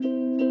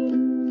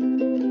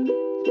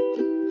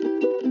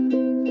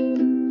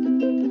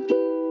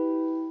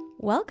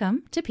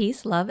welcome to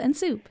Peace, Love, and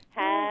Soup.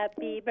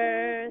 Happy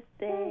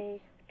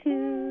birthday to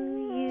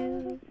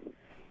you.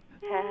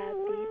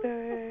 Happy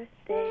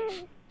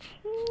birthday.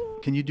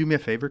 Can you do me a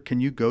favor? Can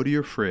you go to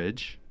your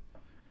fridge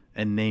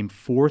and name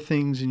 4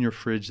 things in your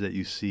fridge that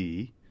you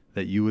see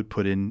that you would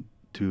put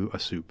into a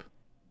soup?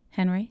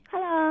 Henry?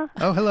 Hello.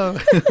 Oh, hello.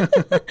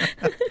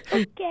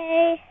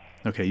 Okay.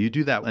 Okay, you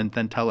do that and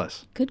then tell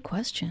us. Good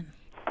question.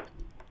 We're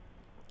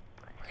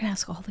going to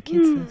ask all the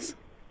kids this.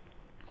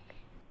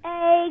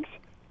 Eggs,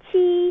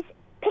 cheese,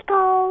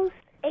 pickles,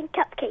 and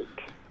cupcakes.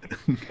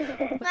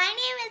 My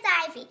name is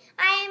Ivy.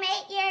 I am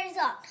 8 years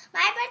old.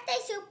 My birthday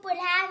soup would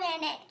have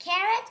in it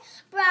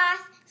carrots,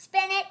 broth,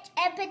 spinach,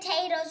 and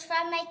potatoes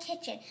from my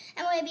kitchen,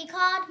 and would be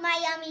called my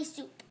yummy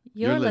soup.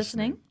 You're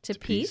listening to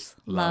Peace,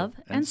 Love,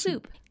 and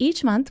Soup.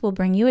 Each month we'll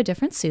bring you a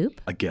different soup,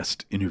 A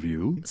guest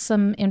interview,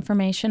 some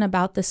information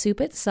about the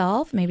soup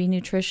itself, maybe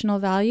nutritional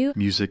value,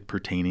 music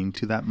pertaining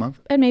to that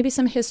month, and maybe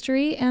some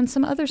history and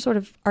some other sort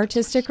of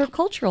artistic or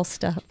cultural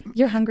stuff.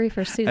 You're hungry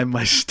for soup. and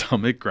my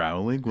stomach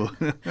growling. Well,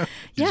 did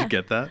Yeah. you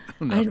get that?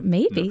 No.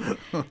 Maybe.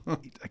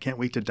 I can't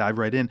wait to dive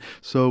right in.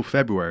 So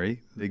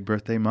February, big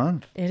birthday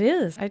month. It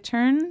is. I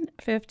turn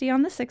 50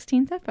 on the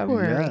 16th of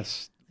February.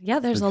 Yes. Yeah,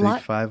 there's The a big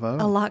lot 50.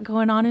 a lot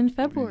going on in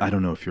February. I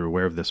don't know if you're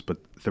aware of this, but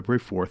February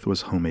 4th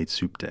was Homemade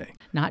Soup Day.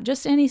 Not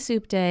just any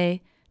soup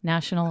day,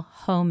 National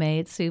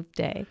Homemade Soup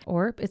Day.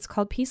 Or it's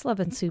called Peace,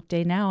 Love, and Soup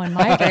Day now in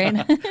my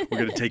brain. We're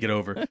going to take it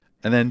over.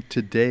 And then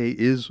today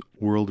is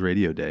World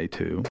Radio Day,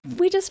 too.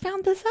 We just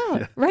found this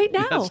out right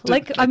now, Yes,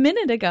 like a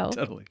minute ago.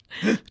 Totally.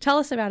 Tell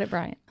us about it,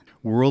 Brian.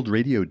 World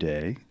Radio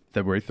Day,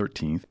 February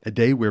 13th, a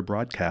day where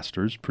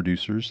broadcasters,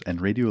 producers,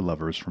 and radio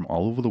lovers from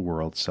all over the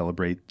world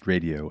celebrate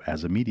radio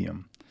as a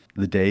medium.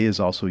 The day is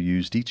also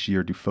used each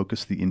year to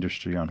focus the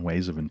industry on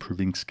ways of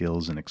improving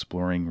skills and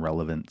exploring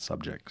relevant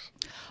subjects.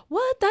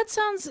 What? That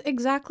sounds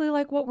exactly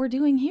like what we're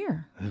doing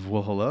here.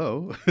 Well,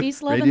 hello.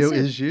 Peace, love, and Radio soup.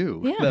 is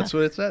you. Yeah. That's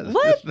what it says.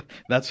 What?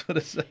 That's what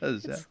it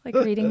says. It's yeah. like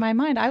reading my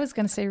mind. I was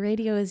going to say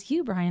radio is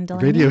you, Brian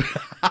Delaney. Radio.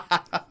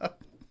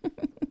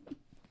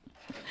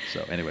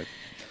 So anyway,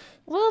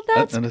 Well,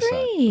 that's An aside.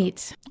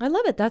 great. I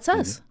love it. That's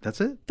us. that's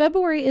it.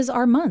 February is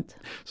our month.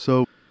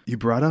 So you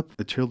brought up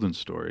a children's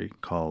story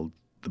called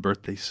The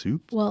Birthday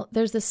Soup. Well,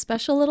 there's this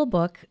special little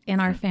book in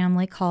our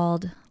family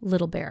called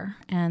Little Bear,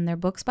 and they're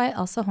books by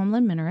Elsa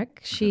Holmlund Minerick.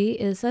 She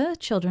is a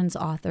children's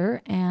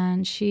author,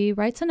 and she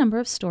writes a number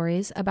of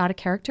stories about a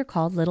character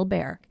called Little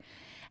Bear.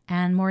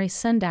 And Maurice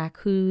Sendak,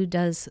 who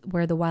does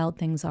Where the Wild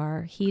Things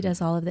Are, he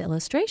does all of the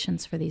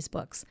illustrations for these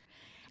books.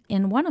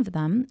 In one of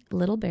them,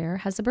 Little Bear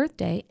has a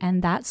birthday,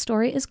 and that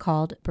story is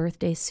called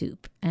Birthday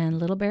Soup. And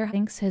Little Bear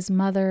thinks his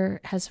mother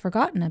has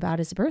forgotten about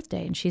his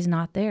birthday, and she's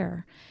not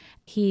there.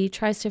 He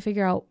tries to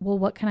figure out, well,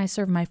 what can I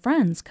serve my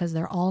friends? Because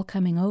they're all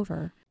coming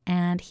over.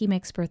 And he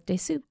makes birthday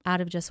soup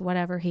out of just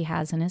whatever he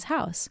has in his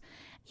house.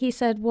 He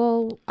said,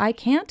 well, I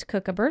can't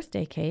cook a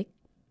birthday cake,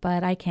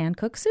 but I can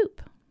cook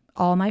soup.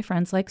 All my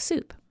friends like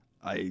soup.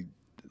 I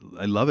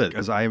love it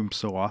because I am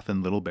so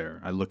often Little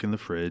Bear. I look in the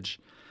fridge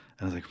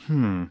and I was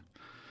like,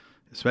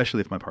 especially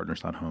if my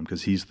partner's not home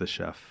because he's the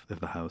chef of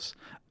the house.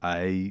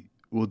 I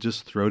will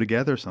just throw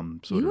together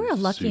some sort of You are a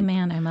lucky soup.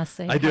 man, I must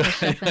say. I do. Have a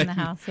chef in the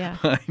house, yeah.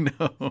 I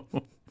know.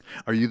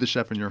 Are you the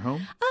chef in your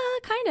home?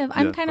 Kind of.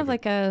 I'm Yeah, kind of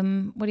like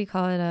what do you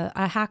call it?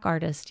 A hack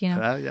artist, you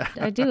know. Yeah.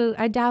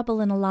 I dabble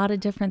in a lot of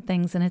different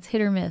things, and it's hit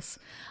or miss.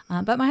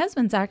 But my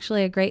husband's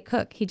actually a great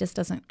cook. He just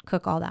doesn't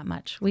cook all that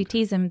much. We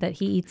tease him that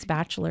he eats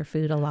bachelor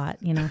food a lot.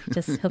 You know,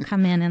 he'll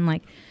come in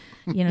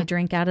and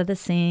drink out of the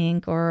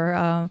sink,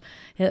 or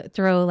he'll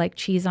throw like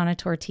cheese on a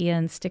tortilla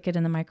and stick it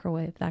in the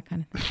microwave, that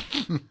kind of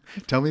thing.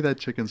 Tell me that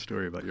chicken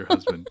story about your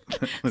husband.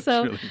 That's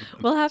So really fun.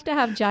 we'll have to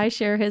have Jai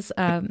share his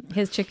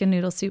chicken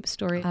noodle soup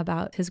story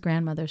about his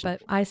grandmother's.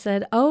 But I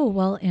said, oh,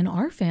 well, in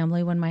our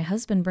family, when my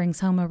husband brings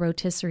home a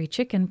rotisserie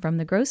chicken from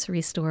the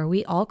grocery store,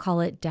 we all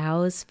call it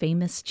Dow's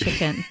famous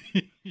chicken.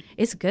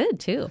 It's good,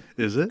 too.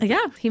 Is it?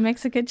 Yeah, he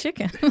makes a good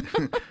chicken.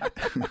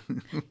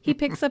 He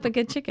picks up a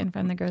good chicken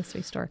from the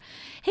grocery store.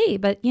 Hey,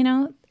 but,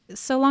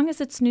 so long as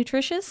it's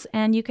nutritious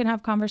and you can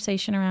have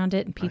conversation around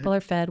it and people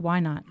are fed, why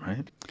not?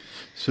 Right.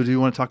 So do you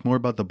want to talk more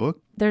about the book?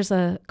 There's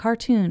a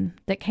cartoon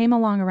that came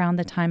along around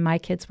the time my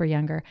kids were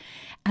younger.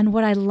 And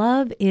what I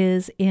love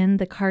is in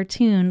the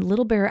cartoon,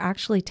 Little Bear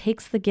actually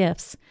takes the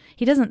gifts.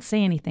 He doesn't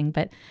say anything,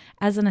 but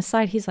as an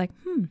aside, he's like,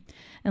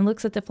 and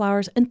looks at the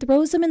flowers and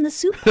throws them in the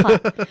soup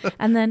pot.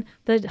 And then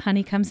the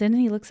honey comes in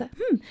and he looks at,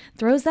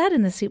 throws that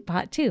in the soup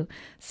pot too.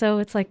 So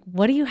it's like,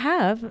 what do you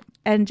have?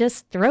 And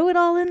just throw it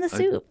all in the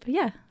soup.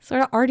 Yeah,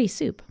 sort of arty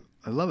soup,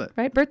 I love it.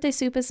 right? Birthday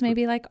soup is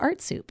maybe like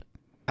art soup.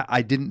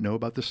 I didn't know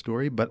about the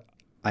story, but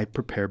I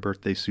prepare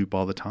birthday soup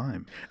all the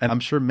time. And I'm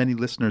sure many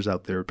listeners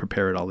out there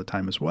prepare it all the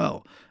time as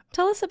well.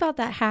 Tell us about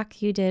that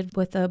hack you did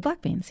with the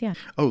black beans. Yeah.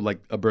 Oh, like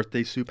a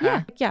birthday soup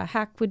hack? Yeah.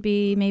 Hack would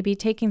be maybe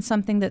taking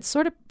something that's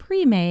sort of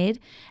pre-made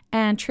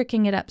and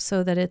tricking it up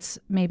so that it's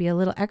maybe a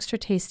little extra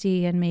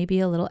tasty and maybe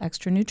a little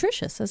extra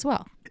nutritious as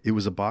well. It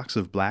was a box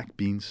of black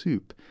bean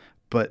soup,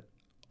 but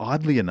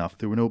Oddly enough,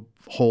 there were no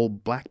whole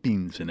black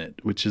beans in it,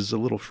 which is a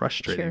little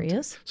frustrating.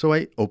 Curious. So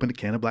I opened a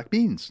can of black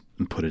beans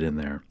and put it in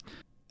there.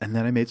 And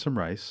then I made some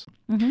rice.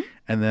 Mm-hmm.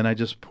 And then I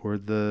just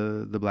poured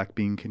the black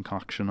bean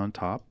concoction on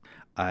top.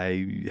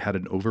 I had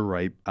an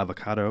overripe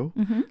avocado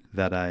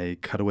that I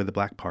cut away the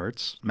black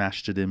parts,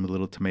 mashed it in with a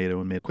little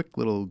tomato, and made a quick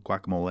little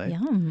guacamole.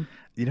 Yum.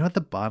 You know, at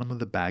the bottom of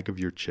the bag of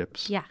your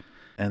chips? Yeah.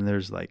 And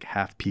there's like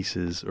half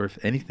pieces, or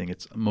if anything,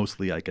 it's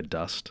mostly like a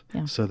dust.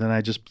 Yeah. So then I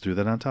just threw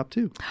that on top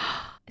too.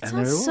 It And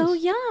there sounds it so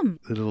was. yum.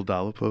 A little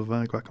dollop of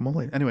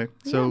guacamole. Anyway,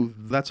 so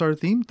that's our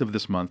theme of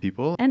this month,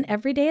 people. And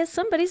every day is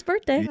somebody's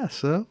birthday. Yeah,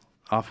 so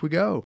off we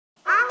go.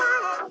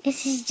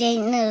 This is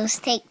Jade News,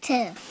 take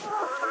 2.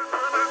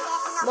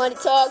 Money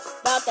talks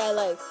about that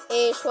life.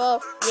 Age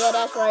 12, yeah,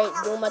 that's right.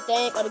 Doing my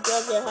thing, all the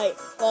girls get hype.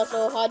 Fall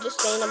so hard, just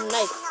saying I'm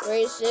nice.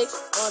 Grade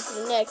 6, on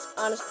to the next.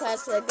 Honest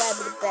class, cause I gotta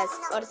be the best.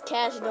 All this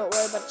cash, don't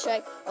worry about the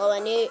check. All I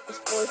need is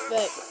full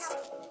respect.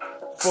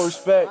 Full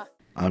respect.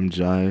 I'm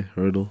Jai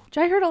Hurdle.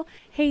 Jai Hurdle.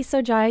 Hey,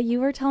 so Jai, you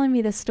were telling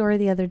me this story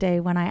the other day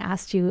when I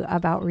asked you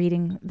about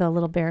reading the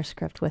Little Bear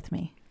script with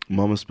me.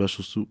 Mama's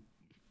special soup.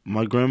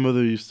 My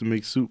grandmother used to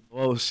make soup.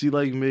 Oh, she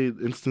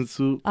made instant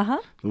soup. Uh-huh.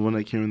 The one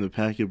that came in the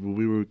packet when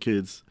we were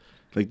kids.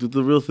 Like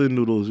the real thin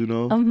noodles, you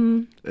know?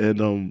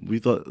 And we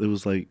thought it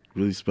was like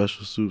really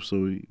special soup.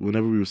 So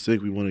whenever we were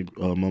sick, we wanted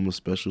Mama's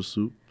special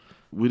soup.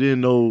 We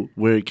didn't know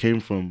where it came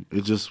from.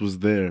 It just was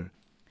there.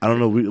 I don't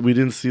know. We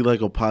didn't see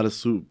like a pot of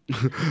soup.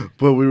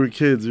 But we were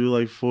kids. We were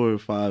like 4 or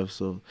 5.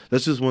 So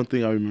that's just one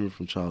thing I remember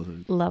from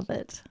childhood. Love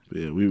it.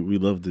 Yeah, we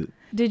loved it.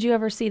 Did you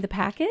ever see the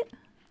packet?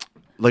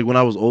 Like when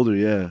I was older,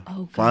 yeah.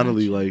 Oh,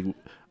 finally, gotcha. like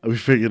we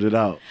figured it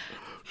out.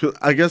 'Cause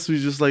I guess we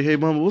just like, hey,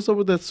 Mama, what's up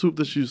with that soup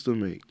that she used to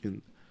make?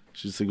 And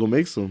she said, go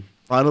make some.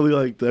 Finally,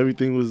 like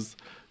everything was,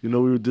 we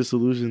were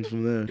disillusioned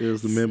from there. It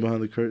was the man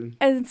behind the curtain.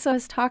 And so I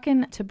was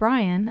talking to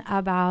Brian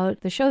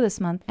about the show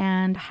this month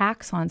and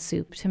hacks on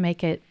soup to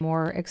make it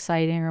more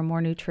exciting or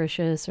more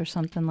nutritious or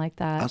something like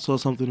that. I saw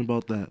something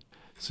about that.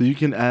 So you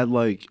can add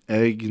like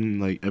egg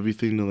and like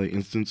everything to like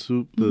instant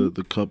soup,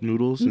 the cup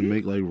noodles, and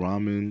make like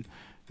ramen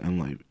and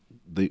like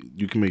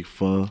you can make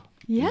pho.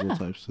 Yeah. There's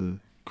all types of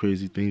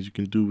crazy things you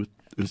can do with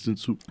instant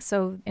soup.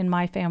 So in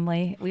my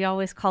family, we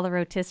always call the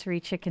rotisserie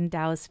chicken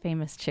Dow's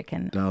famous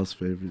chicken. Dow's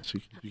favorite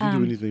chicken. You can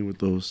do anything with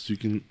those. You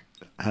can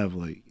have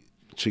like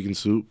chicken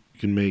soup. You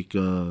can make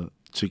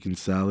chicken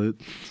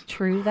salad.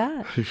 True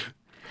that.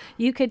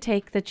 You could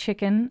take the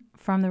chicken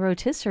from the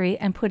rotisserie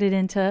and put it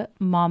into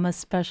Mama's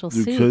special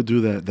You soup. could do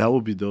that. That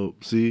would be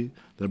dope. See?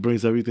 That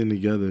brings everything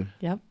together.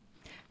 Yep.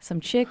 Some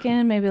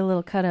chicken, maybe a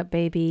little cut up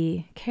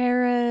baby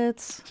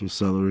carrots. Some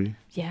celery.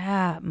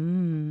 Yeah.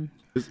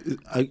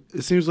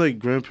 It seems like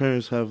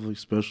grandparents have like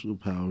special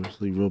powers,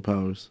 like real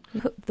powers.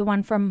 The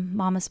one from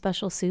Mama's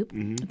special soup,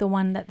 the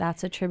one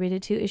that's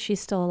attributed to, is she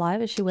still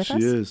alive? Is she with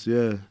us? She is,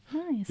 yeah.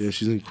 Nice. Yeah,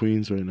 she's in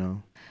Queens right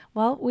now.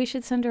 Well, we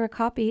should send her a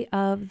copy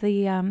of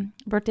the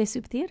Birthday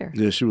Soup Theater.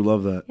 Yeah, she would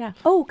love that. Yeah.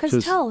 Oh,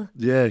 because tell.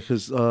 Yeah,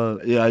 because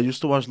I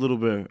used to watch Little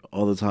Bear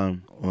all the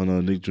time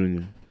on Nick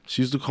Jr.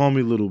 She used to call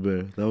me Little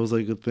Bear. That was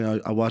like a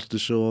thing. I watched the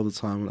show all the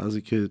time when I was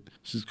a kid.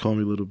 She used to call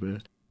me Little Bear.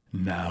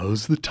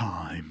 Now's the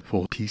time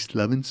for Peace,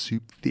 Love, and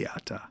Soup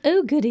Theater.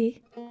 Oh,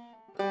 goody.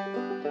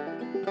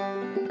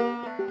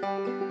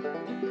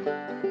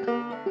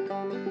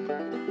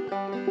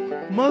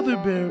 Mother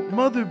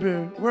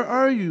Bear, where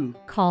are you?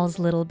 Calls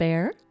Little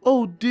Bear.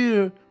 Oh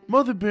dear,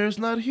 Mother Bear's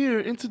not here,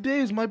 and today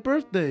is my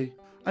birthday.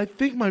 I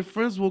think my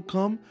friends will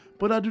come,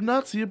 but I do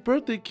not see a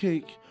birthday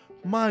cake.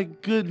 My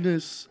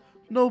goodness,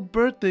 no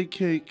birthday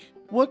cake.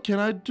 What can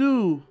I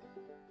do?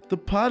 The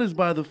pot is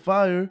by the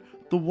fire.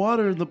 The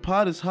water in the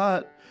pot is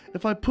hot.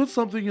 If I put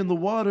something in the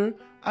water,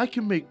 I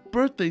can make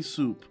birthday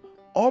soup.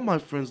 All my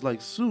friends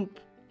like soup.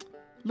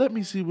 Let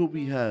me see what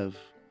we have.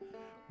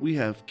 We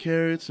have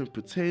carrots and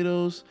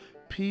potatoes,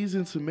 peas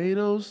and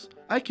tomatoes.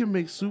 I can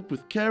make soup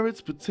with carrots,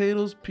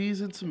 potatoes,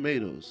 peas, and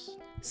tomatoes.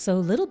 So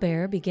Little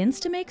Bear begins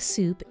to make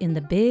soup in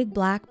the big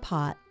black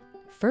pot.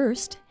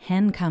 First,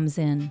 Hen comes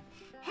in.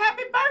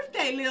 Happy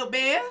birthday, Little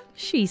Bear.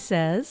 She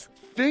says.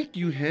 Thank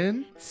you,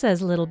 Hen.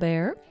 Says Little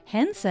Bear.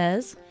 Hen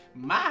says.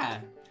 My,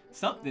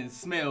 something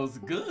smells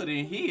good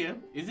in here.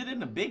 Is it in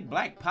the big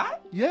black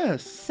pot?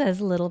 Yes.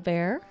 Says Little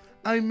Bear.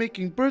 I'm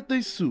making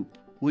birthday soup.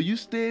 Will you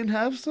stay and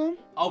have some?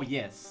 Oh,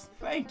 yes.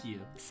 Thank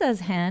you. Says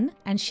Hen,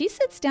 and she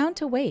sits down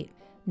to wait.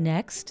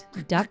 Next,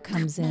 Duck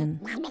comes in.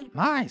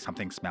 My,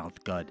 something smells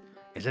good.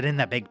 Is it in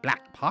the big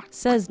black pot?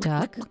 Says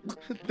Duck.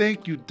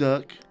 Thank you,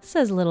 Duck.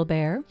 Says Little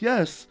Bear.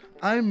 Yes,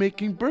 I'm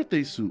making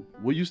birthday soup.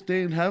 Will you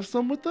stay and have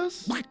some with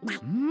us?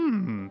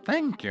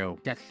 Thank you.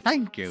 Yes,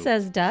 thank you.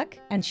 Says Duck,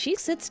 and she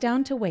sits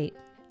down to wait.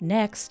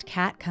 Next,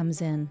 Cat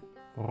comes in.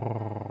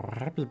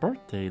 Happy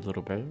birthday,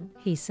 Little Bear.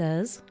 He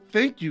says.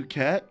 Thank you,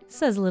 Cat.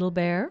 Says Little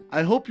Bear.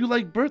 I hope you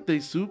like birthday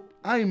soup.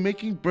 I am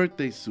making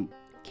birthday soup.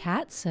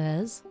 Cat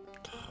says.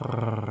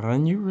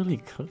 And you really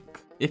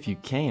cook? If you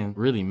can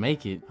really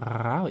make it,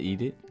 I'll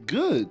eat it.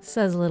 Good.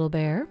 Says Little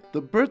Bear.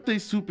 The birthday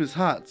soup is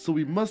hot, so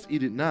we must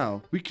eat it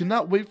now. We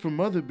cannot wait for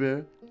Mother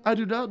Bear. I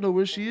do not know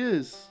where she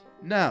is.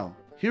 Now,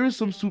 Here is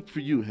some soup for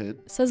you, Hen.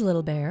 Says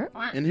Little Bear.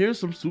 And here's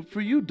some soup for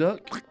you,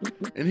 Duck.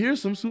 And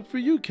here's some soup for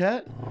you,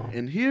 Cat.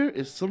 And here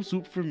is some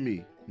soup for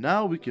me.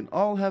 Now we can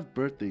all have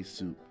birthday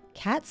soup.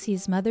 Cat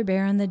sees Mother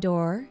Bear in the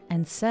door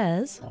and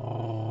says,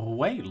 Oh,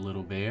 wait,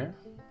 Little Bear.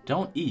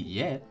 Don't eat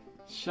yet.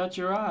 Shut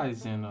your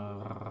eyes and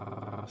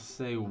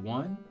say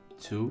 1,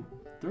 2,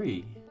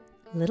 3.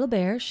 Little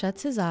Bear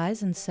shuts his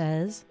eyes and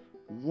says,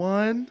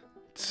 1,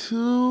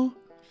 2,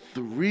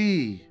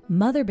 3.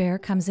 Mother Bear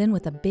comes in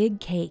with a big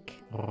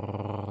cake.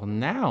 Oh,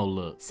 now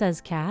look.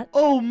 Says Cat.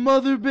 Oh,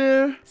 Mother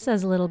Bear.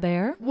 Says Little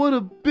Bear. What a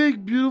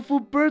big,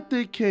 beautiful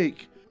birthday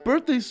cake.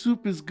 Birthday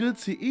soup is good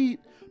to eat,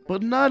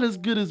 but not as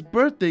good as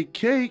birthday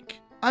cake.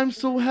 I'm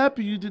so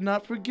happy you did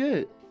not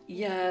forget.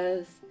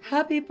 Yes.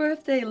 Happy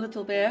birthday,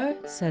 Little Bear.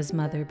 Says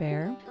Mother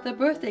Bear. The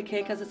birthday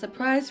cake has a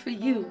surprise for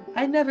you.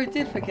 I never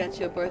did forget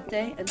your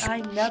birthday, and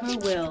I never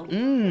will.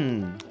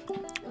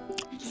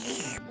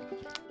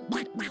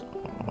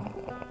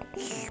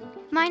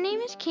 My name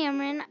is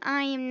Cameron.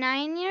 I am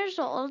 9 years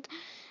old.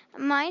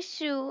 My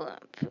soup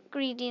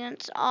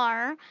ingredients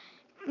are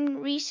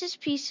Reese's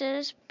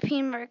Pieces,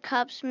 peanut butter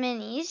cups,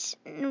 minis,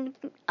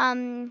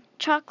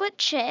 chocolate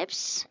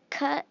chips,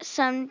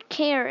 some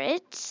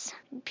carrots,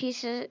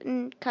 pieces,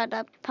 and cut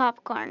up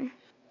popcorn.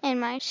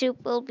 And my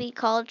soup will be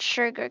called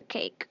sugar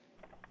cake.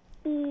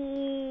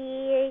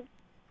 Go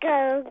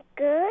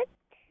good,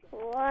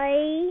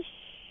 rice,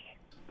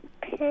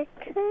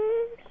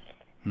 pickles,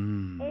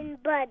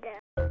 and butter.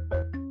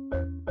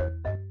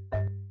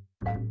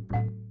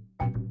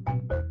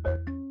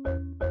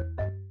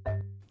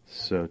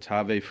 So,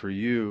 Tave, for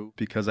you,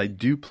 because I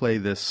do play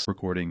this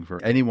recording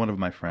for any one of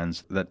my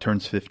friends that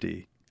turns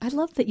 50. I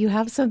love that you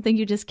have something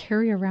you just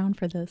carry around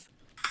for this.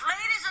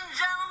 Ladies and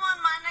gentlemen,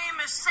 my name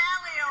is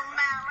Sally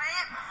O'Malley.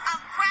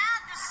 I'm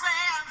proud to say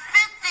I'm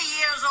 50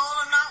 years old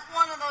and not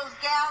one of those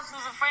gals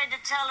who's afraid to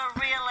tell her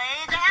real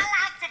age. I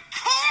like to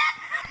kick,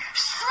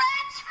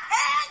 stretch,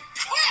 and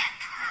kick.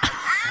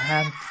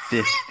 I'm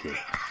 50. 50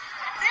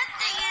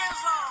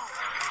 years old.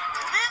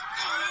 50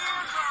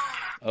 years old.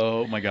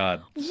 Oh my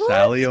God. What?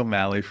 Sally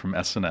O'Malley from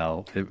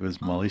SNL. It was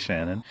Molly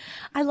Shannon.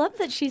 I love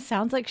that she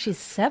sounds like she's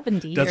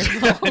 70 That's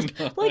years right, I old.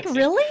 know. Like,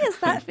 really?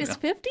 Is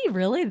 50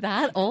 really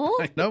that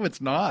old? No,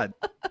 it's not.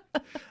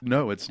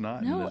 No, it's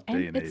not in this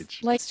day and it's age.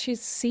 like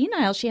she's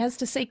senile. She has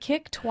to say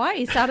kick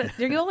twice.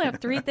 You only have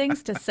 3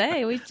 things to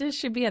say. We just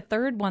should be a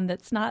third one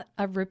that's not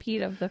a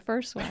repeat of the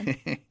first one.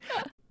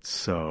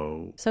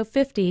 So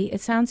 50,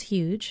 it sounds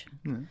huge.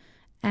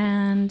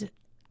 And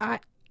I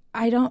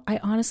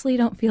honestly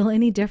don't feel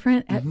any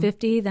different at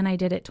 50 than I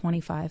did at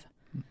 25.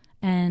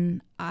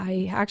 And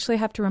I actually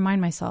have to remind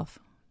myself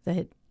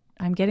that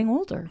I'm getting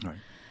older. Right.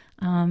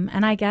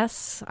 And I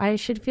guess I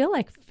should feel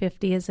like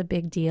 50 is a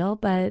big deal,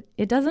 but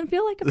it doesn't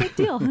feel like a big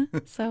deal. Huh?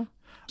 So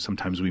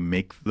sometimes we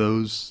make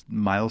those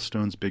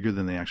milestones bigger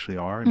than they actually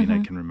are. I mean,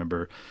 I can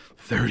remember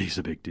 30 is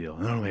a big deal,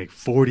 and then like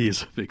 40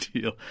 is a big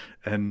deal.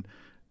 And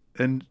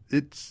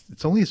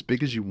it's only as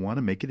big as you want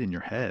to make it in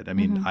your head. I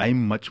mean,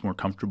 I'm much more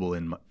comfortable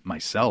in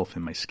myself,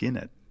 in my skin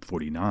at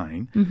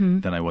 49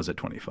 than I was at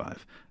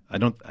 25. I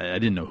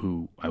didn't know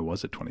who I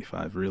was at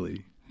 25,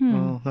 really.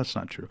 Well, that's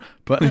not true.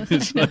 But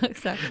no,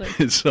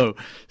 exactly. So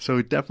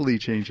it definitely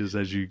changes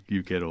as you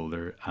get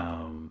older.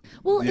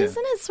 Well, yeah.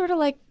 Isn't it sort of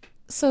like,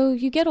 so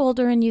you get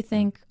older and you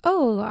think,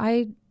 oh,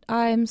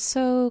 I'm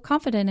so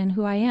confident in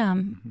who I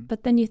am.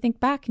 But then you think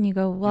back and you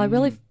go, well, I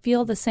really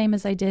feel the same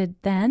as I did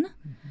then.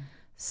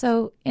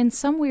 So in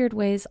some weird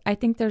ways, I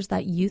think there's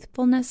that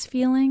youthfulness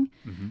feeling.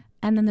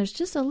 And then there's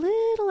just a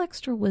little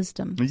extra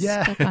wisdom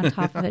stuck on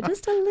top of it.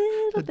 Just a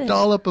little bit. A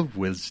dollop of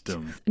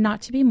wisdom.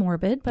 Not to be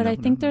morbid, but I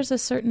think there's a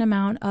certain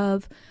amount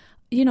of,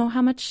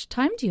 how much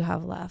time do you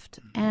have left?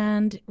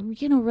 And,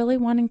 really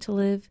wanting to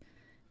live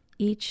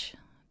each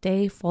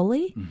day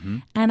fully.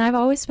 And I've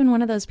always been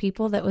one of those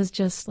people that was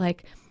just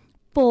like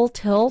full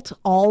tilt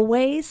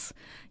always,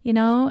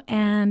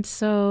 and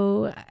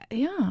so,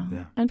 yeah.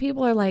 And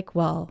people are like,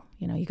 well,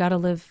 you got to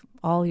live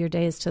all your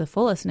days to the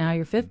fullest. Now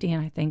you're 50.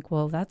 And I think,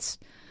 well, that's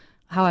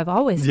how I've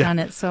always done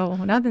it. So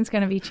nothing's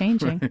going to be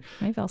changing. Right.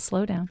 Maybe I'll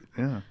slow down.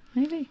 Yeah.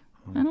 Maybe.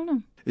 I don't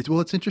know.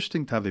 It's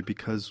interesting, Tave,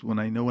 because when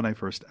I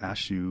first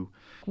asked you,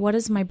 what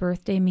does my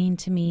birthday mean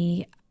to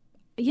me?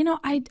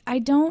 I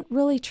don't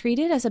really treat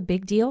it as a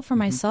big deal for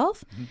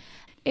myself.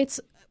 It's,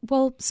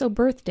 so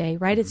birthday,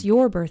 right? It's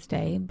your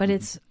birthday, but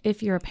it's,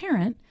 if you're a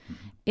parent,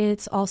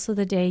 it's also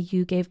the day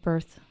you gave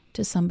birth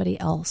to somebody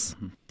else.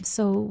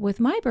 So with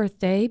my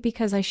birthday,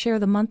 because I share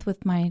the month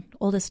with my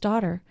oldest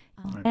daughter,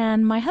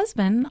 and my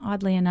husband,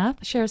 oddly enough,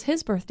 shares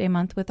his birthday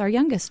month with our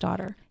youngest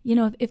daughter.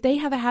 If they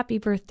have a happy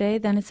birthday,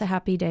 then it's a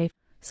happy day.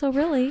 So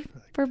really,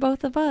 for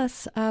both of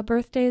us,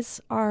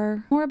 birthdays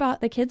are more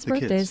about the kids'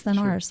 birthdays than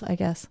ours, I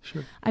guess.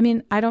 Sure. I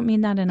mean, I don't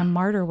mean that in a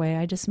martyr way.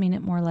 I just mean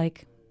it more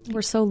like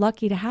we're so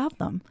lucky to have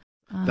them.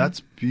 That's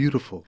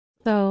beautiful.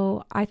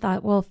 So I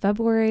thought, well,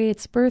 February,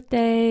 it's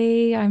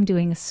birthday. I'm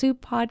doing a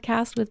soup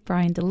podcast with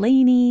Brian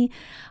Delaney.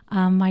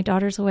 My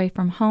daughter's away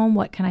from home.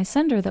 What can I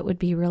send her that would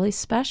be really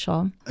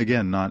special?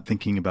 Again, not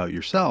thinking about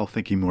yourself,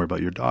 thinking more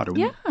about your daughter.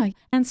 Yeah.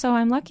 And so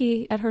I'm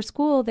lucky at her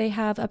school, they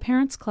have a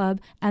parents club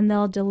and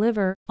they'll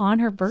deliver on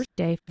her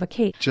birthday a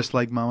cake. Just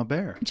like Mama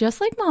Bear. Just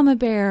like Mama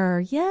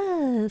Bear.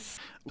 Yes.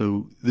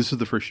 So this is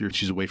the first year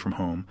she's away from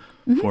home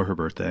for her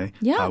birthday.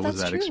 Yeah, How that's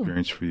was that true.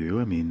 experience for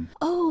you? I mean...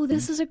 Oh,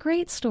 this is a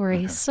great story.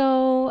 Okay.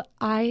 So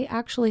I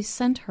actually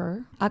sent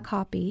her a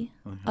copy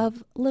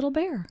of Little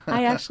Bear.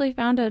 I actually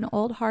found an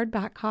old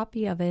hardback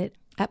copy of it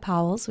at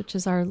Powell's, which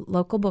is our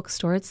local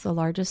bookstore. It's the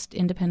largest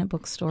independent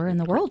bookstore in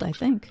the world, I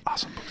think.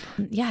 Awesome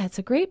bookstore. Yeah, it's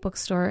a great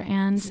bookstore,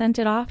 and sent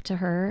it off to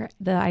her.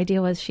 The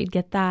idea was she'd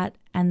get that,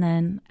 and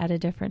then at a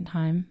different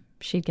time,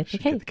 she'd get the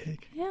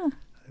cake. Yeah.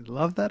 I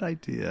love that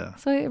idea.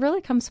 So it really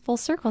comes full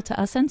circle to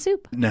us and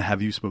soup. Now,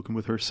 have you spoken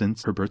with her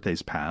since her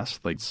birthday's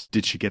passed? Like,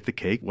 did she get the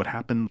cake? What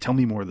happened? Tell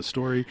me more of the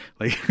story.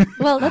 Like,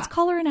 Well, let's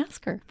call her and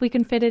ask her if we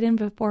can fit it in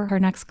before her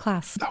next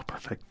class. Oh,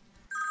 perfect.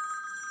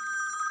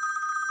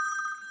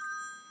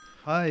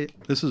 Hi,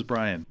 this is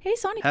Brian. Hey,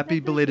 Sonia. Happy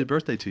belated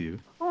birthday to you.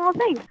 Oh,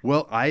 thanks.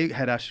 Well, I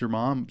had asked your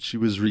mom, she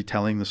was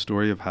retelling the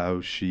story of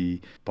how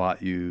she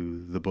bought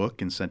you the book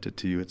and sent it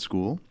to you at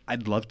school.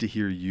 I'd love to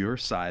hear your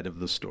side of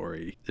the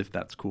story, if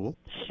that's cool.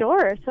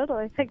 Sure,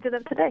 totally. Picked it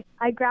up today.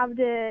 I grabbed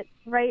it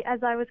right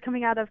as I was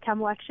coming out of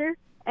chem lecture,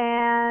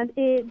 and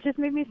it just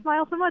made me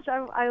smile so much.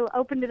 I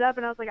opened it up,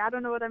 and I was like, I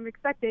don't know what I'm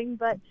expecting,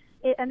 but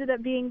it ended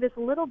up being this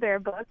Little Bear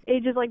book.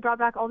 It just brought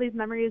back all these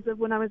memories of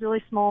when I was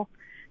really small.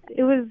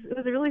 It was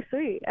really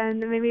sweet,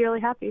 and it made me really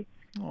happy.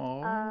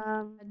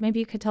 Maybe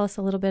you could tell us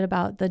a little bit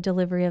about the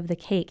delivery of the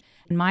cake.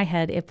 In my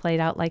head, it played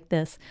out like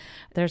this.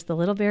 There's the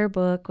Little Bear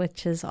book,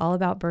 which is all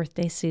about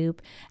birthday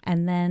soup,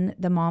 and then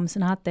the mom's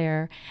not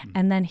there,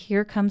 and then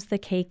here comes the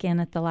cake in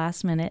at the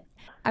last minute.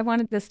 I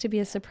wanted this to be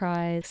a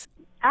surprise.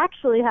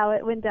 Actually, how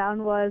it went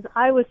down was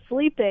I was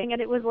sleeping,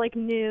 and it was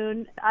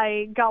noon.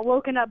 I got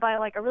woken up by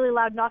a really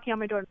loud knocking on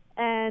my door,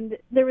 and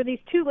there were these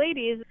two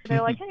ladies.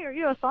 They're like, "Hey, are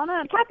you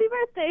Asana? Happy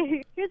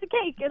birthday! Here's a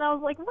cake." And I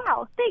was like,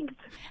 "Wow, thanks."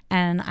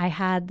 And I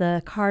had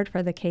the card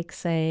for the cake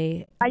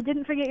say, I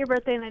didn't forget your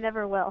birthday, and I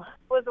never will.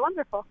 It was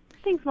wonderful.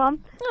 Thanks,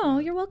 Mom. Oh,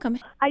 you're welcome.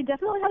 I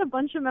definitely had a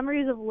bunch of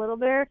memories of Little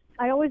Bear.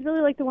 I always really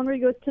liked the one where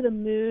he goes to the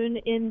moon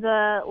in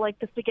the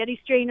the spaghetti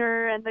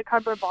strainer and the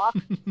cardboard box.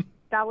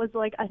 That was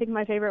I think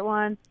my favorite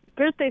one.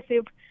 Birthday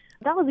soup,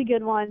 that was a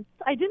good one.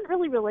 I didn't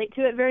really relate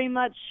to it very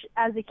much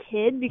as a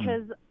kid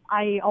because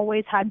I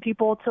always had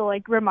people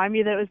to remind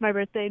me that it was my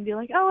birthday and be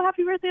like, "Oh,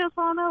 happy birthday,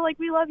 Asana,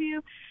 we love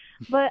you."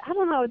 But I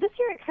don't know, this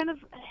year it kind of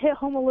hit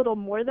home a little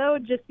more though,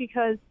 just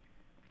because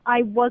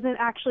I wasn't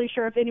actually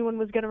sure if anyone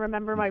was going to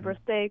remember my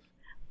birthday.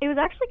 It was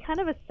actually kind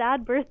of a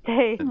sad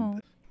birthday. Oh.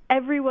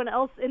 Everyone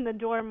else in the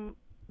dorm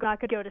not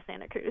going to go to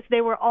Santa Cruz.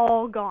 They were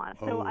all gone.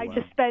 So I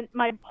just spent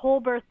my whole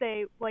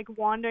birthday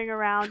wandering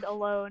around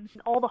alone.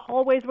 All the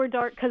hallways were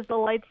dark because the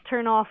lights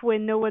turn off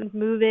when no one's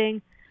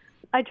moving.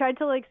 I tried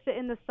to sit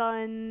in the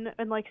sun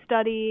and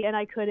study, and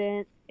I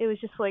couldn't. It was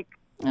just I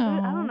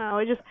don't know.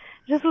 It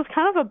just was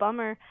kind of a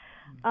bummer.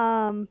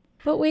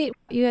 But wait,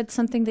 you had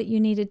something that you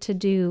needed to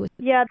do.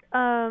 Yeah,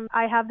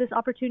 I have this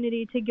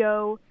opportunity to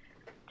go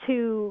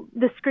to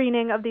the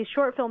screening of these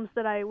short films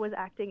that I was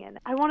acting in.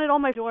 I wanted all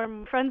my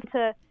dorm friends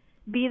to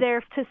be there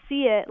to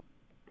see it,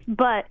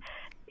 but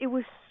it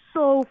was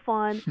so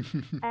fun.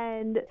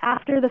 And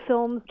after the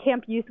film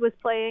Camp Youth was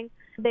playing,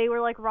 they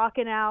were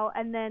rocking out,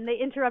 and then they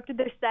interrupted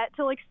their set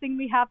to sing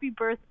me happy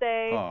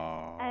birthday.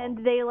 Aww.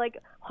 And they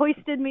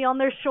hoisted me on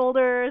their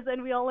shoulders,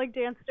 and we all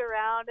danced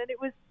around, and it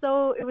was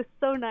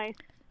so nice.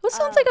 Well,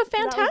 sounds like a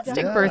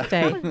fantastic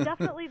birthday. That was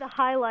definitely the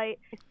highlight.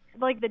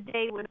 The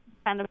day was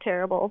kind of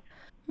terrible.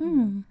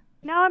 Hmm.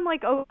 Now I'm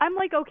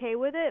okay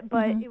with it,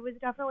 but it was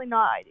definitely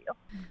not ideal.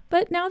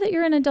 But now that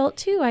you're an adult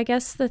too, I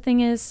guess the thing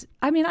is,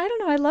 I don't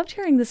know, I loved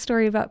hearing the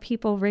story about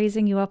people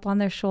raising you up on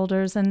their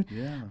shoulders, and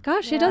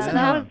gosh, it doesn't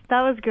have...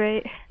 That was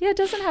great. Yeah, it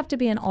doesn't have to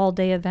be an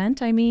all-day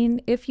event.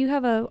 If you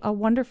have a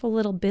wonderful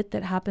little bit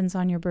that happens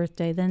on your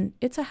birthday, then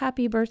it's a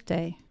happy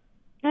birthday.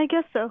 I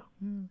guess so.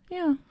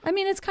 Yeah.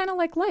 It's kind of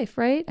like life,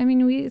 right?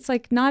 It's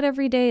not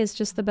every day is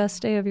just the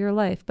best day of your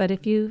life, but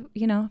if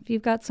if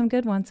you've got some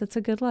good ones, it's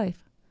a good life.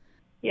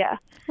 Yeah.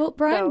 Well,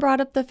 Brian brought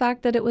up the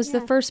fact that it was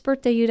the first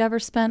birthday you'd ever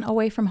spent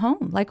away from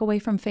home, away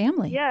from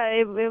family. Yeah,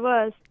 it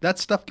was. That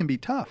stuff can be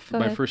tough. Go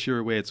My ahead. first year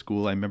away at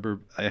school, I remember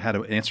I had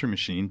an answering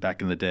machine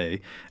back in the day,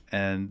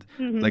 and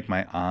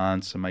my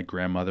aunts and my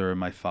grandmother and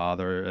my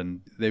father,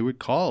 and they would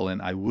call,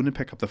 and I wouldn't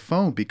pick up the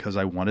phone because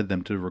I wanted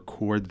them to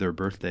record their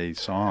birthday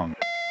song.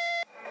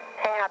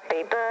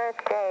 Happy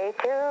birthday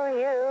to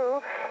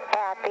you.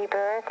 Happy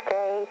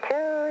birthday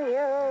to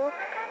you.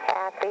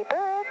 Happy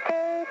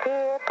birthday,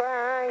 dear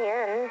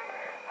Brian.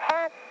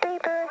 Happy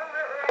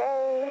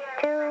birthday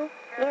to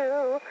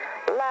you.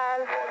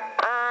 Love,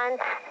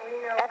 Aunt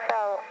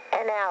Ethel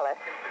and Alice.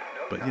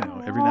 But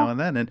every now and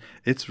then. And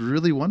it's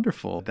really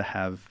wonderful to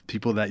have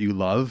people that you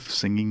love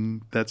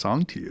singing that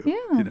song to you.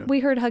 Yeah. We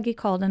heard Huggy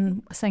called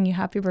and sang you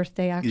happy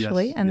birthday,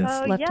 actually, Yes, and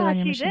yes. left it on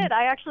your machine. She did.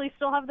 I actually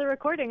still have the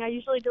recording. I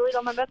usually delete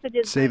all my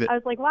messages. Save it. I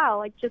was like, wow,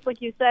 like just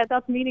like you said,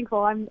 that's meaningful.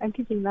 I'm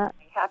keeping that.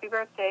 Happy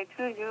birthday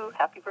to you.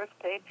 Happy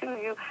birthday to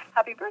you.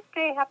 Happy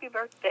birthday, happy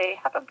birthday,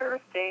 happy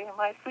birthday,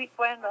 my sweet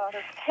granddaughter.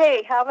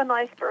 Hey, have a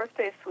nice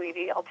birthday,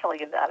 sweetie. I'll tell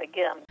you that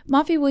again.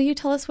 Mafi, will you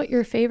tell us what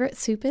your favorite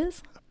soup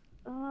is?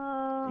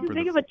 Too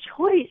big of a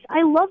choice.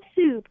 I love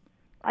soup.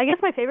 I guess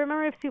my favorite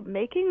memory of soup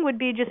making would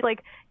be just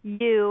like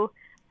you,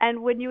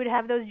 and when you would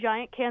have those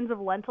giant cans of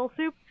lentil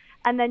soup,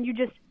 and then you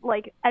just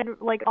like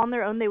on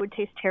their own they would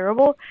taste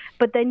terrible,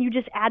 but then you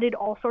just added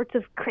all sorts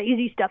of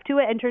crazy stuff to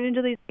it and turned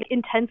into these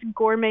intense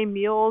gourmet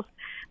meals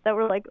that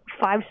were like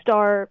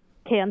 5-star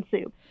canned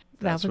soup.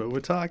 That's what we're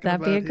talking about.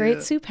 That'd be a great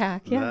here. soup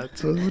hack. Yeah,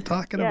 That's what we're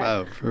talking Yeah.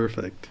 about.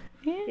 Perfect.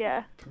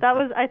 Yeah,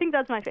 I think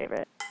that's my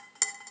favorite.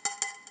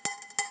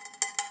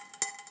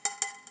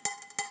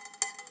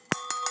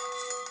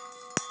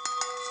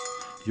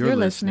 You're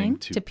listening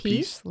to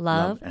Peace,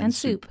 Love, and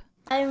Soup.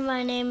 Hi,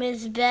 my name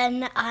is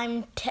Ben.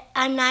 I'm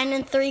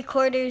 9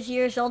 3/4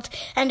 years old,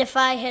 and if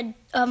I had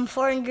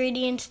 4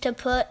 ingredients to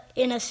put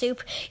in a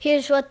soup,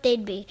 here's what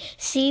they'd be: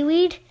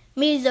 seaweed,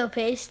 miso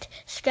paste,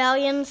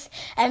 scallions,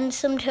 and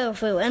some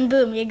tofu, and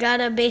boom, you got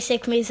a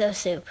basic miso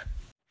soup.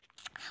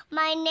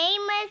 My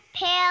name is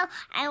Pale.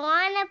 I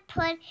want to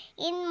put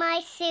in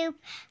my soup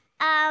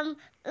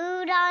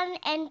udon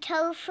and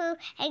tofu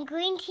and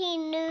green tea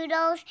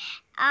noodles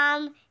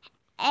and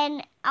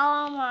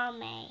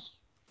edamame.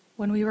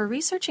 When we were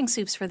researching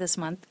soups for this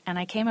month and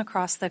I came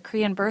across the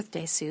Korean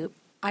birthday soup,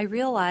 I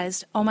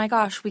realized, oh my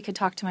gosh, we could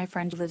talk to my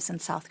friend who lives in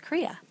South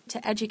Korea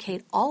to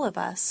educate all of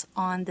us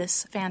on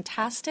this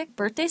fantastic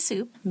birthday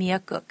soup,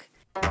 miakguk.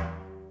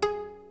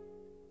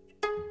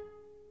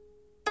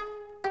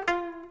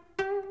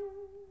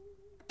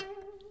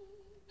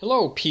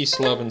 Hello, Peace,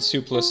 Love, and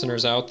Soup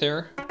listeners out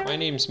there. My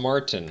name's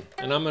Martin,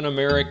 and I'm an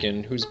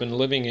American who's been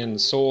living in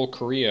Seoul,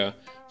 Korea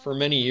for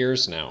many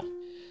years now.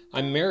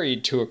 I'm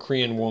married to a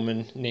Korean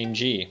woman named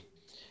Ji.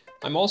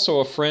 I'm also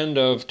a friend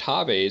of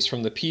Tave's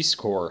from the Peace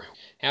Corps.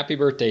 Happy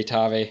birthday,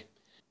 Tave.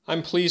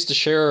 I'm pleased to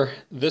share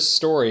this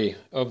story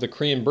of the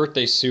Korean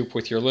birthday soup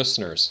with your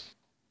listeners.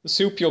 The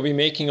soup you'll be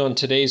making on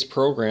today's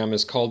program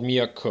is called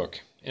miakguk,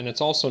 and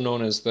it's also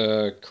known as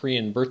the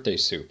Korean birthday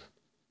soup.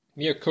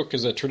 Miakguk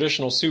is a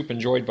traditional soup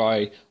enjoyed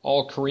by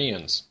all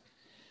Koreans.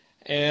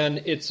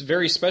 And it's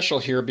very special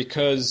here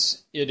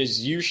because it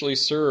is usually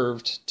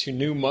served to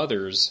new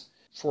mothers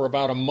for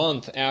about a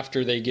month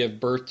after they give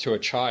birth to a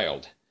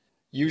child.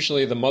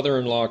 Usually the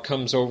mother-in-law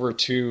comes over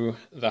to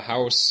the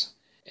house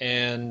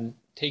and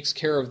takes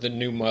care of the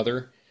new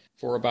mother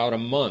for about a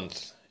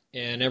month.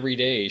 And every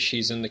day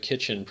she's in the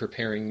kitchen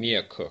preparing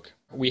miakguk.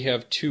 We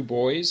have 2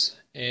 boys,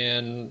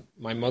 and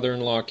my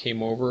mother-in-law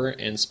came over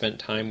and spent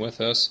time with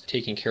us,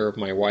 taking care of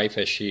my wife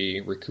as she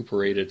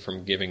recuperated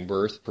from giving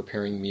birth,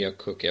 preparing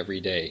miakguk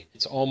every day.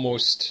 It's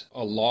almost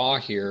a law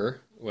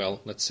here.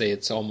 Well, let's say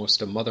it's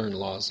almost a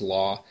mother-in-law's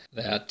law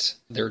that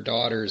their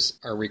daughters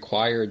are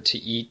required to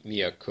eat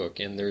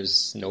miakguk, and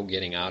there's no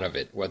getting out of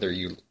it, whether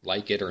you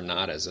like it or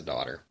not as a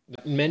daughter.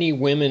 Many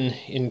women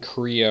in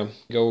Korea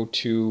go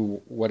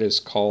to what is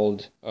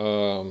called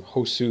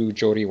Hosu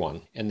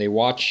Joriwan, and they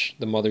watch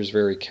the mothers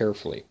very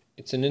carefully.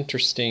 It's an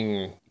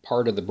interesting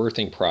part of the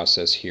birthing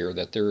process here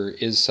that there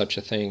is such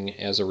a thing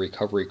as a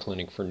recovery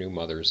clinic for new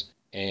mothers,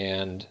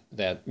 and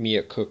that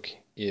miakguk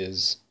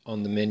is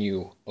on the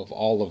menu of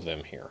all of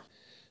them here.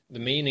 The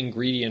main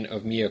ingredient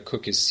of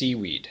miakguk is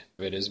seaweed.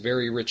 It is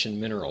very rich in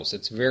minerals.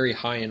 It's very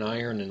high in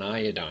iron and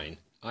iodine.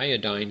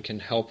 Iodine can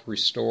help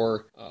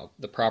restore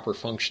the proper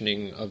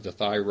functioning of the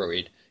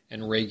thyroid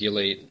and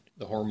regulate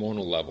the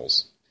hormonal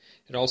levels.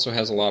 It also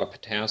has a lot of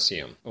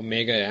potassium,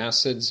 omega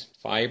acids,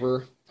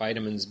 fiber,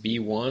 vitamins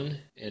B1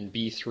 and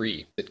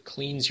B3. It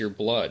cleans your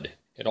blood.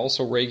 It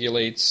also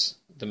regulates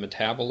the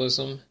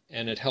metabolism,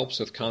 and it helps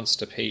with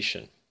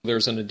constipation.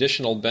 There's an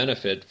additional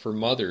benefit for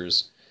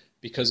mothers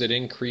because it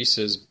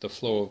increases the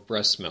flow of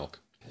breast milk.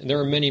 And there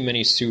are many,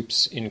 many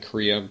soups in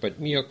Korea,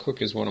 but miakguk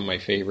is one of my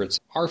favorites.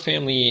 Our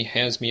family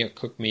has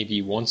miakguk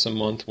maybe once a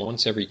month,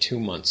 once every 2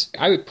 months.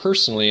 I would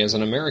personally, as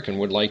an American,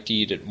 would like to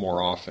eat it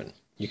more often.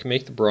 You can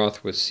make the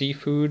broth with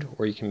seafood,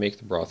 or you can make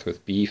the broth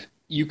with beef.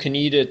 You can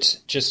eat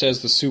it just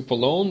as the soup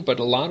alone, but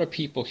a lot of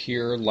people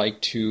here like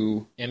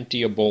to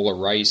empty a bowl of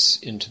rice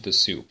into the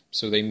soup.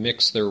 So they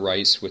mix their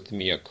rice with the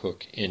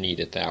miakguk and eat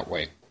it that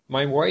way.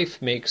 My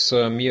wife makes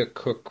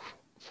miakguk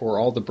for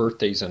all the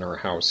birthdays in our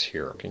house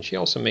here, and she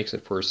also makes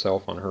it for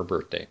herself on her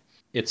birthday.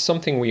 It's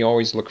something we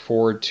always look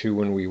forward to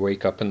when we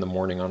wake up in the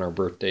morning on our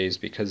birthdays,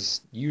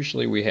 because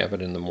usually we have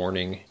it in the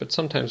morning, but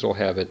sometimes we'll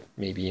have it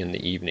maybe in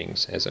the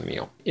evenings as a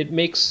meal. It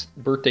makes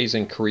birthdays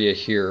in Korea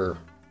here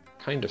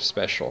kind of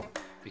special,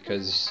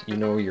 because you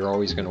know you're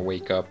always going to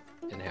wake up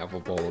and have a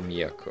bowl of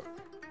miakguk.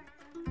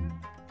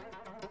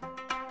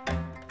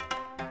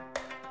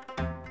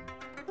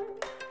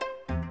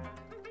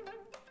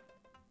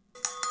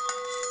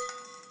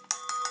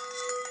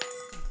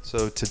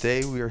 So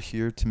today we are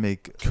here to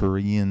make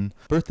Korean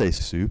birthday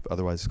soup,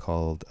 otherwise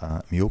called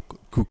myeokguk.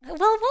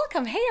 Well,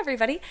 welcome. Hey,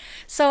 everybody.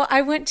 So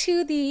I went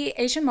to the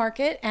Asian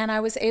market and I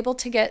was able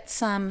to get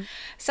some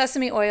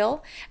sesame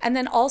oil and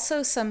then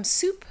also some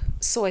soup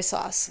soy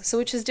sauce, so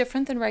which is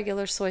different than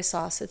regular soy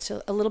sauce. It's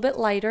a little bit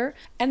lighter.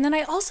 And then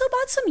I also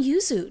bought some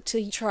yuzu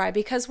to try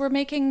because we're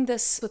making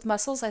this with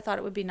mussels. I thought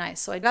it would be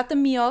nice. So I got the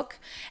myeok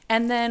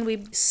and then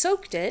we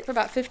soaked it for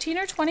about 15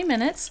 or 20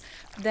 minutes.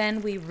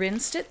 Then we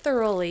rinsed it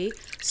thoroughly,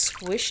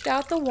 squished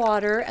out the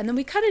water, and then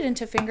we cut it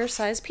into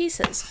finger-sized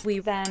pieces. We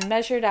then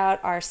measured out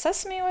our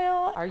sesame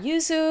oil, our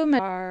yuzu,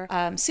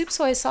 our soup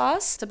soy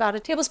sauce. It's about a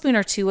tablespoon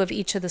or two of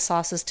each of the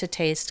sauces to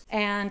taste.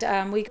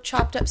 And we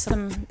chopped up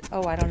some,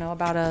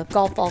 about a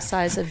golf ball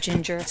size of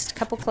ginger, just a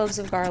couple cloves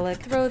of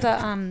garlic. Throw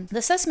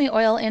the sesame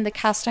oil in the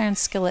cast iron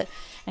skillet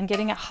and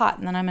getting it hot.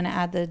 And then I'm going to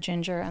add the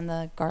ginger and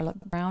the garlic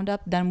ground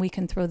up. Then we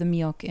can throw the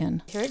myeok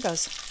in. Here it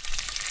goes.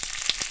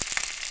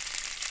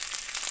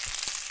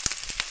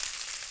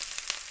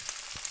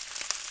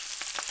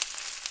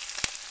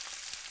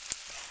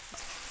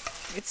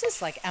 It's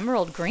just like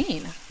emerald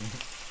green.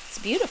 It's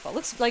beautiful. It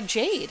looks like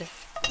jade.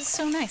 This is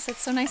so nice.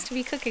 It's so nice to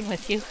be cooking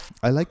with you.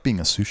 I like being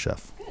a sous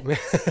chef.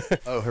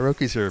 Oh,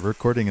 Hiroki's here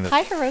recording.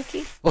 Hi,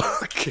 Hiroki.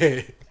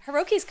 Okay.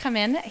 Hiroki's come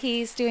in.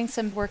 He's doing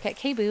some work at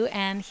KBOO,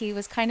 and he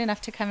was kind enough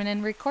to come in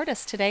and record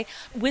us today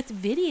with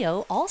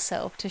video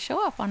also to show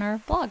off on our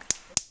blog.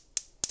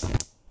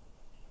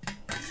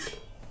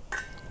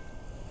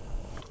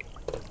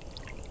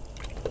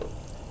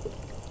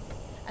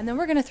 And then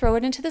we're going to throw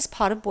it into this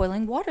pot of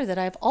boiling water that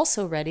I've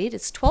also readied.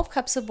 It's 12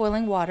 cups of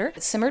boiling water.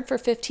 It's simmered for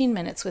 15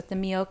 minutes with the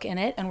myeok in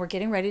it, and we're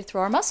getting ready to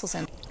throw our mussels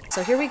in.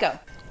 So here we go.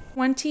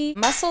 20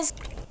 mussels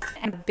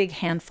and a big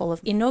handful of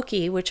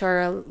enoki, which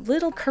are a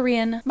little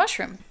Korean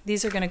mushroom.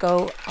 These are going to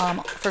go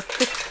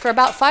for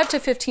about 5 to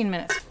 15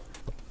 minutes.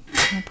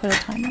 I'm going to put a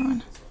timer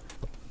on.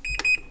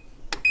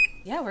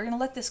 Yeah, we're going to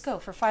let this go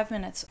for 5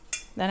 minutes.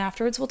 Then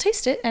afterwards we'll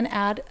taste it and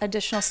add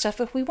additional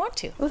stuff if we want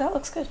to. Oh, that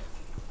looks good.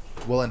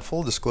 Well, in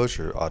full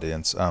disclosure,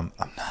 audience, I'm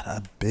not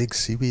a big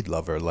seaweed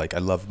lover. Like, I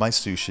love my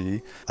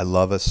sushi. I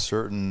love a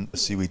certain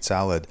seaweed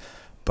salad.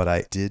 But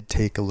I did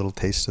take a little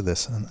taste of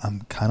this, and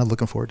I'm kind of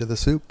looking forward to the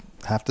soup.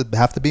 Have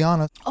to be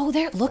honest. Oh,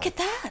 there! Look at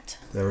that.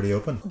 They're already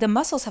open. The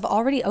mussels have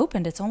already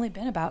opened. It's only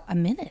been about a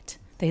minute.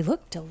 They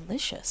look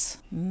delicious.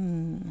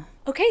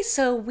 Okay,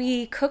 so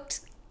we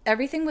cooked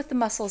everything with the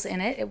mussels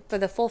in it for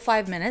the full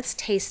 5 minutes,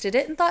 tasted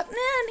it, and thought,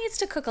 it needs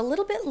to cook a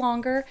little bit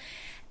longer.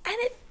 And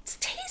it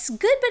tastes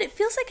good, but it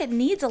feels like it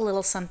needs a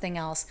little something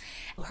else.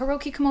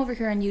 Hiroki, come over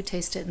here and you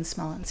taste it and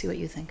smell it and see what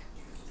you think.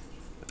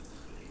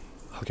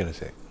 How can I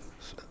say?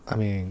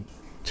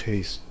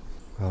 Taste.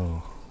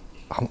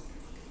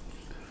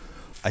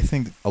 I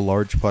think a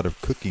large part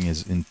of cooking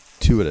is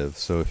intuitive.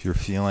 So if you're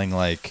feeling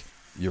like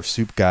your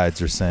soup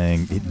guides are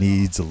saying it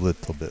needs a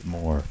little bit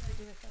more,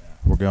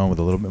 we're going with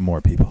a little bit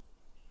more, people.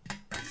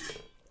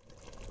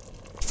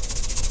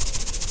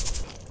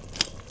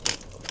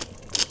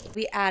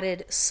 We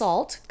added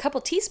salt, a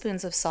couple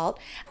teaspoons of salt,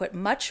 put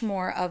much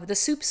more of the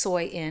soup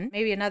soy in,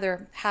 maybe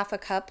another half a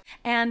cup,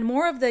 and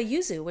more of the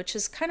yuzu, which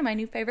is kind of my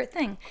new favorite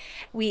thing.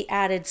 We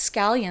added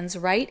scallions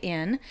right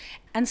in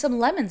and some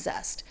lemon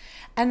zest,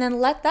 and then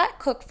let that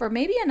cook for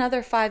maybe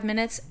another 5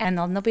 minutes, and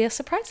then there'll be a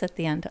surprise at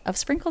the end of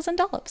sprinkles and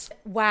dollops.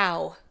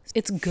 Wow,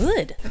 it's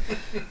good.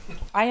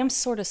 I am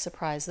sort of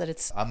surprised that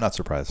it's... I'm not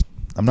surprised.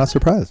 I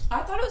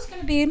thought it was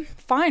going to be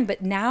fine,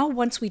 but now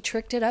once we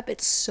tricked it up,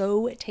 it's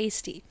so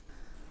tasty.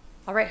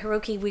 All right,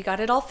 Hiroki, we got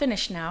it all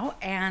finished now,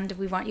 and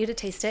we want you to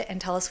taste it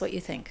and tell us what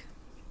you think.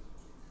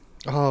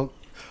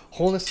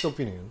 Honest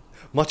opinion,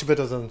 much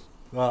better than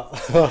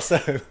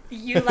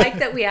You like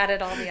that we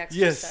added all the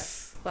extra stuff?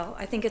 Yes. Well,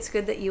 I think it's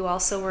good that you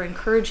also were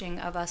encouraging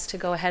of us to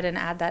go ahead and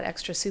add that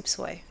extra soup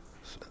soy.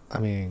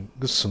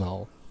 Good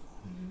smell,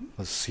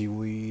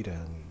 seaweed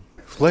and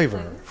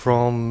flavor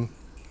from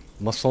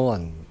mussel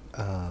and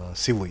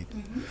seaweed.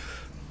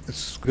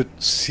 It's good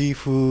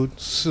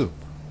seafood soup.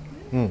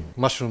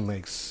 Mushroom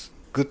makes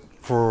good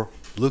for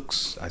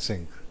looks, I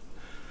think.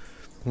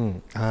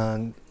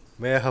 And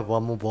may I have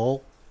one more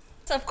bowl?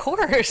 Of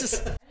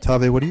course.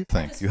 Tave, what do you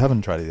think? You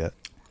haven't tried it yet.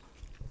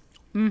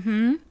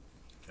 You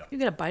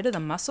get a bite of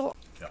the mussel.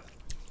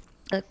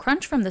 The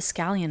crunch from the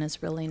scallion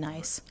is really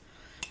nice.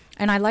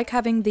 And I like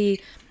having the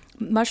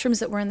mushrooms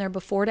that were in there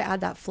before to add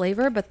that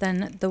flavor, but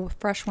then the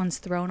fresh ones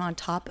thrown on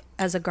top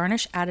as a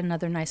garnish add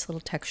another nice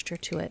little texture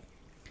to it.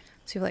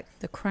 So you have like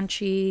the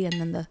crunchy and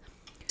then the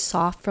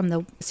soft from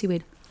the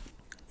seaweed.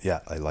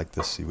 Yeah, I like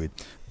this seaweed.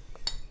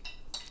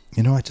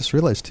 I just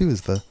realized too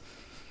is the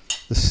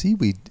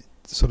seaweed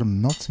sort of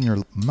melts in your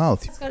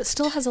mouth. It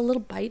still has a little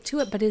bite to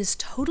it, but it is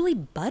totally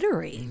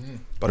buttery.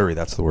 Buttery,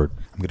 that's the word.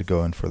 I'm going to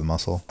go in for the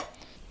mussel.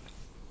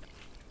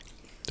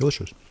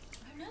 Delicious.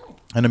 I know.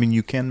 And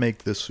you can make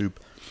this soup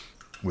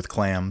with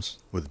clams,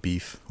 with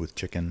beef, with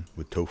chicken,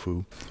 with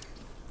tofu.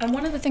 And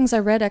one of the things I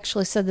read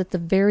actually said that the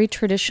very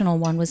traditional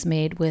one was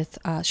made with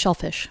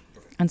shellfish.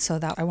 And so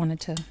that I wanted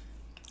to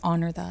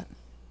honor that.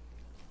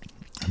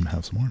 I'm going to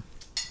have some more.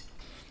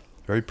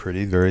 Very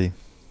pretty, very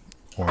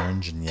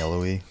orange and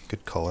yellowy.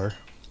 Good color.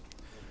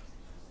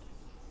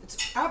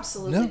 It's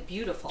absolutely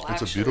beautiful,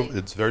 actually.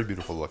 It's very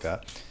beautiful to look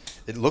at.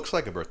 It looks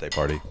like a birthday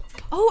party.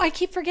 Oh, I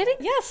keep forgetting.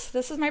 Yes,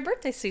 this is my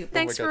birthday soup.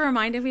 Thanks for God.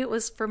 reminding me it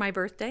was for my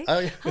birthday. Oh,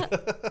 yeah.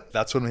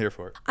 That's what I'm here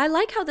for. I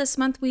like how this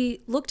month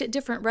we looked at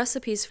different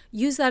recipes,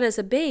 used that as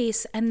a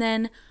base, and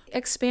then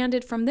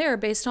expanded from there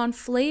based on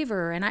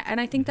flavor. And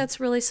I think that's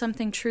really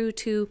something true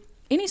to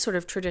any sort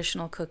of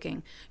traditional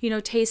cooking. You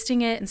know,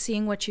 tasting it and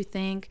seeing what you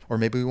think. Or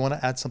maybe we want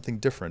to add something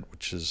different,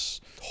 which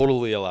is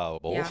totally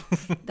allowable. Yeah,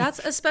 that's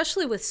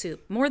especially with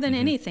soup, more than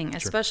anything,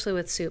 especially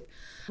with soup.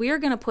 We are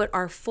going to put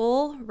our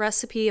full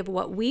recipe of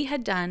what we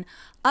had done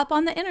up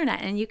on the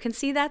internet, and you can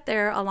see that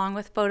there along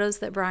with photos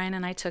that Brian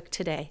and I took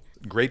today.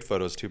 Great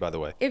photos too, by the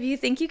way. If you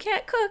think you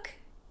can't cook,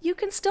 you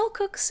can still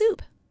cook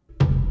soup.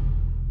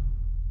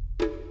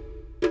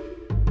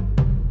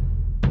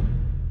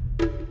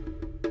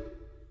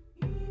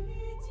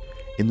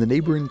 In the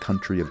neighboring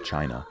country of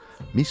China,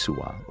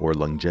 misua, or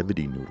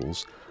longevity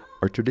noodles,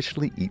 are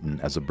traditionally eaten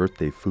as a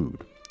birthday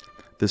food.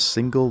 This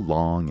single,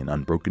 long, and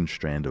unbroken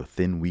strand of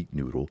thin wheat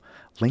noodle,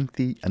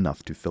 lengthy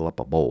enough to fill up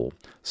a bowl,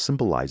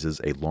 symbolizes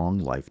a long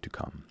life to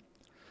come.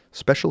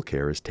 Special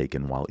care is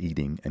taken while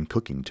eating and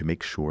cooking to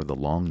make sure the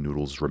long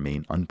noodles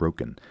remain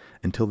unbroken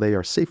until they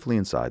are safely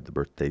inside the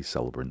birthday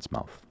celebrant's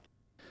mouth.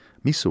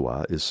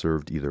 Misua is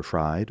served either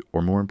fried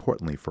or, more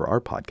importantly for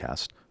our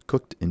podcast,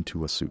 cooked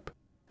into a soup.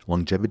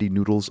 Longevity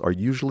noodles are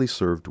usually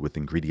served with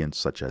ingredients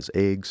such as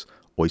eggs,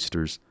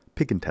 oysters,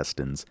 pig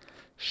intestines,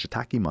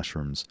 shiitake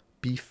mushrooms,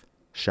 beef,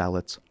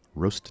 shallots,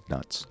 roasted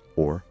nuts,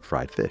 or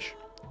fried fish.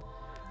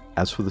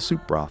 As for the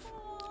soup broth,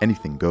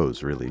 anything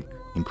goes really,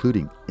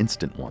 including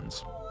instant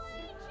ones.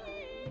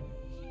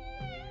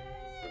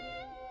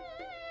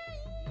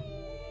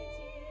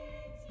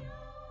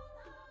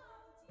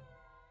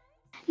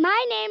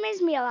 My name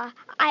is Mila.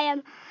 I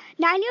am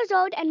 9 years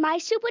old and my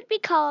soup would be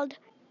called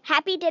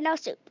Happy Dinner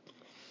Soup.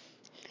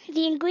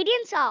 The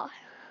ingredients are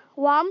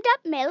warmed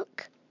up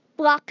milk,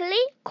 broccoli,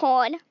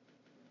 corn,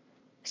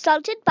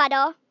 salted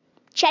butter,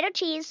 cheddar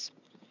cheese.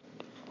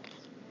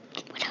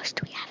 What else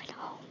do we have at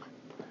home?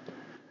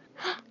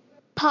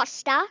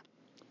 Pasta,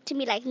 to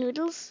me like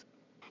noodles.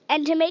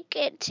 And to make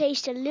it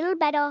taste a little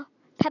better,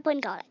 pepper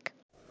and garlic.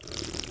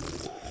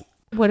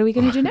 What are we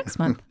going to do next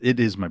month?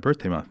 It is my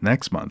birthday month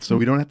next month, so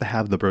we don't have to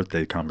have the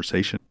birthday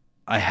conversation.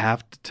 I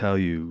have to tell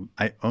you,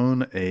 I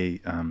own a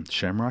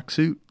shamrock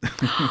suit.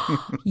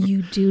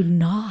 You do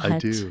not. I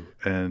do.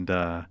 And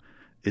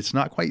it's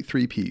not quite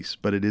 3-piece,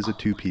 but it is a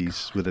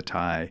 2-piece with a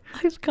tie.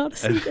 I've got to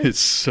see and this. It's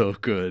so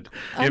good.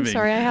 I'm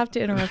sorry, I have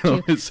to interrupt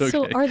you. It's okay.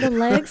 So are the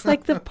legs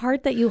like the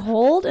part that you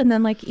hold, and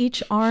then like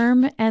each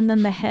arm and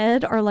then the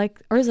head are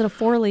like, or is it a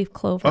 4-leaf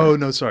clover? Oh,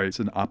 no, sorry.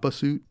 It's an appa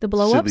suit. The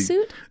blow-up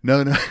suit?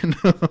 No.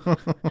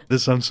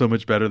 This sounds so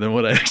much better than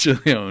what I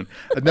actually own.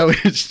 No,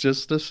 it's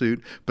just a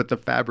suit, but the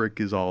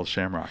fabric is all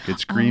shamrock.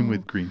 It's green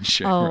with green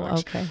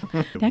shamrocks. Oh,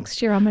 okay. Next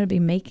year, I'm going to be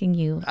making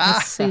you a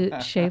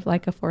suit shaped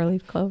like a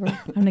 4-leaf clover.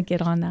 I'm going to get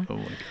on that. Oh,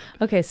 my God.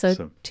 Okay,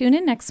 so tune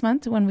in next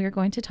month when we are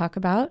going to talk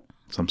about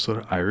some sort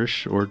of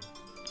Irish or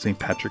St.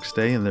 Patrick's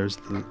Day, and there's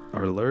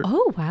our alert.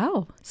 Oh,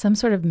 wow. Some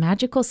sort of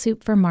magical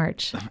soup for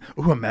March.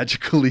 Oh, a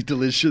magically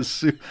delicious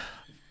soup.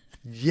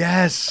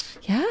 Yes.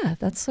 Yeah,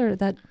 that's sort of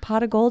that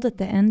pot of gold at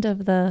the end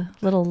of the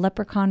little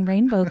leprechaun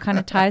rainbow kind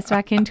of ties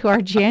back into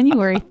our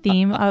January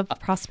theme of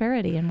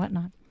prosperity and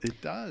whatnot.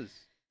 It does.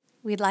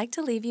 We'd like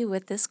to leave you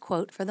with this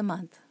quote for the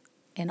month.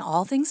 In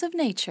all things of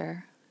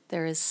nature,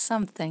 there is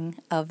something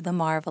of the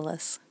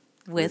marvelous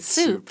with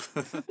soup.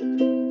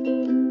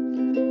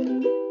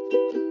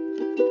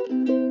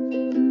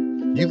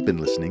 You've been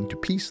listening to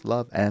Peace,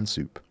 Love, and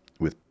Soup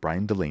with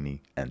Brian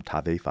Delaney and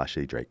Tave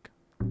Fashe Drake.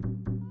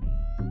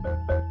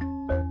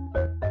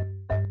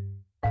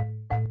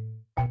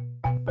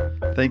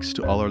 Thanks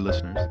to all our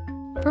listeners.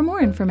 For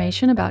more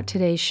information about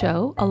today's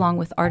show, along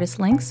with artist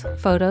links,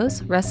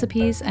 photos,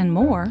 recipes, and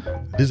more,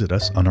 visit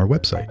us on our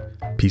website,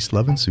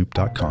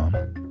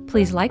 peaceloveandsoup.com.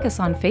 Please like us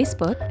on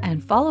Facebook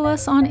and follow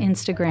us on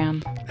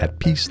Instagram at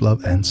Peace,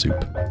 Love, and Soup.